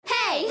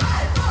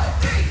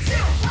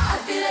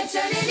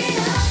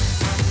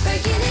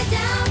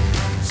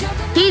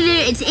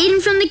it's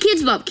Ayden from the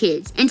KIDZ BOP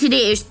Kids, and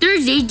today is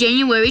Thursday,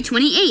 January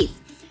 28th.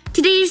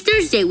 Today is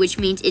Thursday, which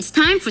means it's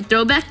time for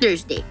Throwback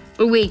Thursday,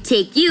 where we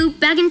take you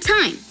back in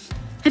time.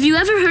 Have you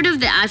ever heard of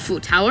the Eiffel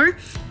Tower?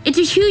 It's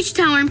a huge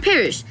tower in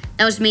Paris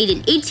that was made in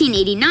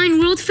 1889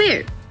 World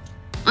Fair.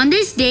 On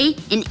this day,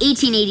 in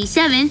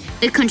 1887,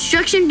 the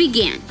construction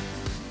began.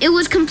 It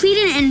was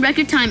completed in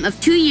record time of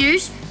 2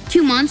 years,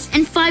 2 months,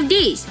 and 5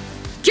 days,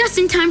 just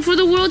in time for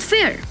the World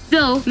Fair.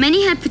 Though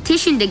many had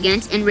petitioned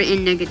against and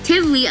written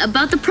negatively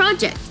about the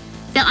project,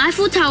 the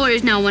Eiffel Tower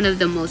is now one of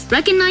the most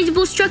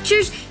recognizable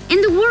structures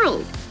in the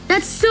world.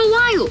 That's so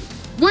wild!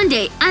 One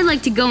day, I'd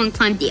like to go and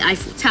climb the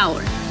Eiffel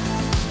Tower.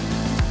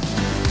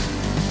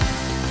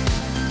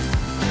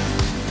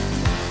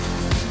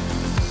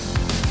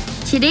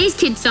 Today's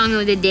kids song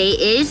of the day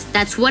is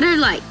That's What I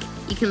Like.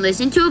 You can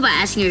listen to it by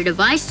asking your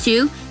device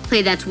to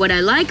play That's What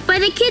I Like by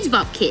the KIDZ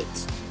BOP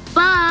Kids.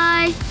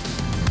 Bye!